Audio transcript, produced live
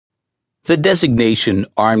The designation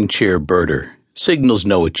Armchair Birder signals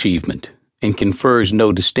no achievement and confers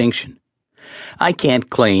no distinction. I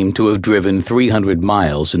can't claim to have driven 300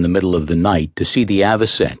 miles in the middle of the night to see the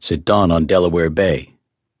avocets at dawn on Delaware Bay.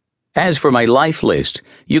 As for my life list,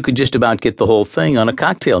 you could just about get the whole thing on a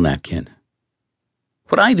cocktail napkin.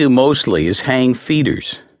 What I do mostly is hang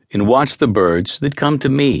feeders and watch the birds that come to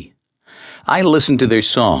me. I listen to their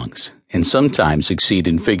songs and sometimes succeed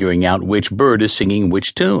in figuring out which bird is singing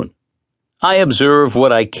which tune. I observe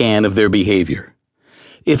what I can of their behavior.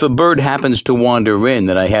 If a bird happens to wander in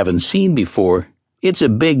that I haven't seen before, it's a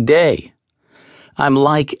big day. I'm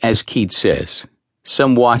like, as Keats says,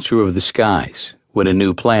 some watcher of the skies when a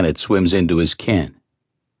new planet swims into his ken.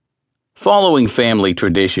 Following family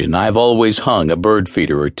tradition, I've always hung a bird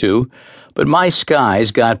feeder or two, but my skies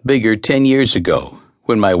got bigger 10 years ago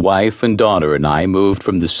when my wife and daughter and I moved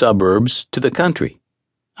from the suburbs to the country.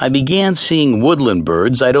 I began seeing woodland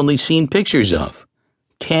birds I'd only seen pictures of: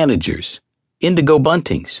 tanagers, indigo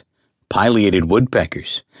buntings, pileated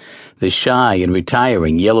woodpeckers, the shy and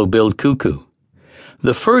retiring yellow-billed cuckoo.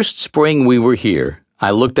 The first spring we were here,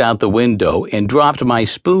 I looked out the window and dropped my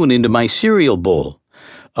spoon into my cereal bowl.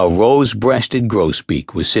 A rose-breasted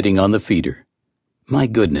grosbeak was sitting on the feeder. My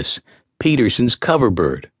goodness, Peterson's cover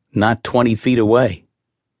bird, not 20 feet away.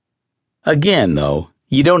 Again, though,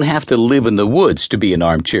 you don't have to live in the woods to be an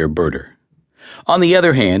armchair birder. On the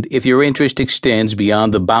other hand, if your interest extends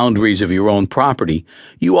beyond the boundaries of your own property,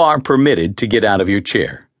 you are permitted to get out of your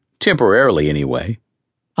chair, temporarily anyway.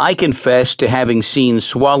 I confess to having seen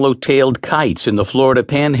swallow-tailed kites in the Florida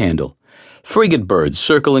Panhandle, frigate birds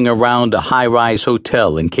circling around a high-rise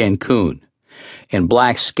hotel in Cancun, and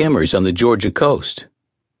black skimmers on the Georgia coast.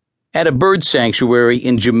 At a bird sanctuary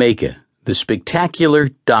in Jamaica, the spectacular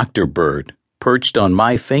doctor bird perched on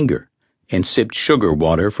my finger and sipped sugar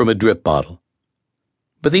water from a drip bottle.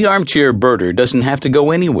 But the armchair birder doesn't have to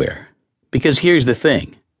go anywhere, because here's the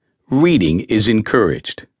thing: reading is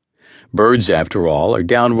encouraged. Birds, after all, are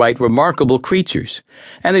downright remarkable creatures,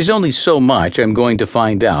 and there's only so much I'm going to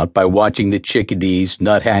find out by watching the chickadees,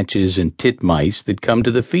 nuthatches, and titmice that come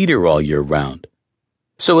to the feeder all year round.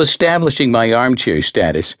 So, establishing my armchair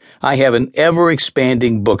status, I have an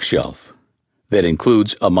ever-expanding bookshelf that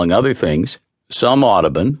includes, among other things, some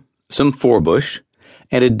Audiobook, some Forbush,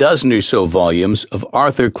 and a dozen or so volumes of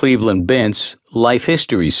Arthur Cleveland Bent's Life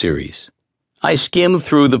History series. I skim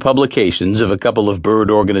through the publications of a couple of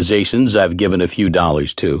bird organizations I've given a few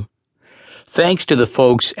dollars to. Thanks to the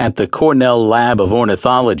folks at the Cornell Lab of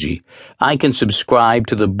Ornithology, I can subscribe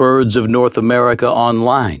to the Birds of North America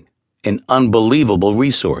online, an unbelievable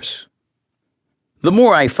resource. The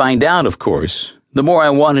more I find out, of course, the more I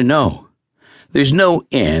want to know. There's no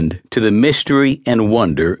end to the mystery and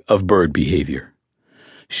wonder of bird behavior.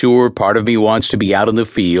 Sure, part of me wants to be out in the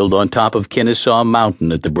field on top of Kennesaw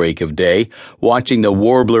Mountain at the break of day, watching the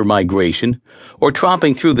warbler migration, or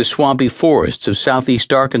tromping through the swampy forests of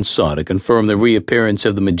southeast Arkansas to confirm the reappearance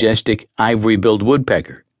of the majestic ivory-billed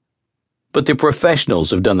woodpecker. But the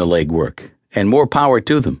professionals have done the legwork, and more power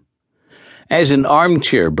to them. As an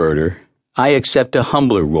armchair birder, I accept a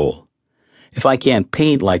humbler role. If I can't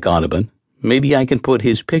paint like Audubon, maybe I can put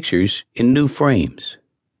his pictures in new frames.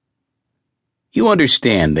 You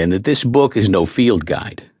understand, then, that this book is no field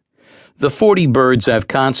guide. The 40 birds I've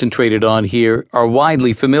concentrated on here are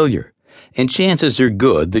widely familiar, and chances are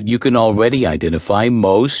good that you can already identify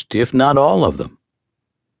most, if not all of them.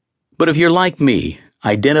 But if you're like me,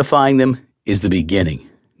 identifying them is the beginning,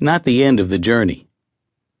 not the end of the journey.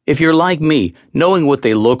 If you're like me, knowing what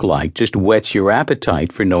they look like just whets your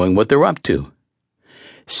appetite for knowing what they're up to.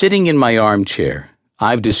 Sitting in my armchair,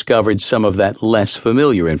 I've discovered some of that less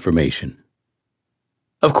familiar information.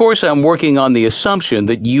 Of course, I'm working on the assumption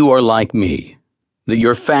that you are like me, that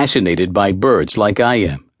you're fascinated by birds like I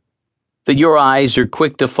am, that your eyes are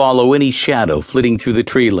quick to follow any shadow flitting through the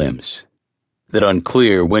tree limbs, that on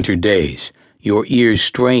clear winter days, your ears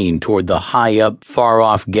strain toward the high-up,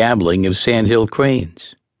 far-off gabbling of sandhill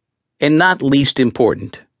cranes, and not least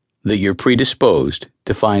important, that you're predisposed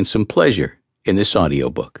to find some pleasure in this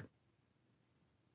audiobook.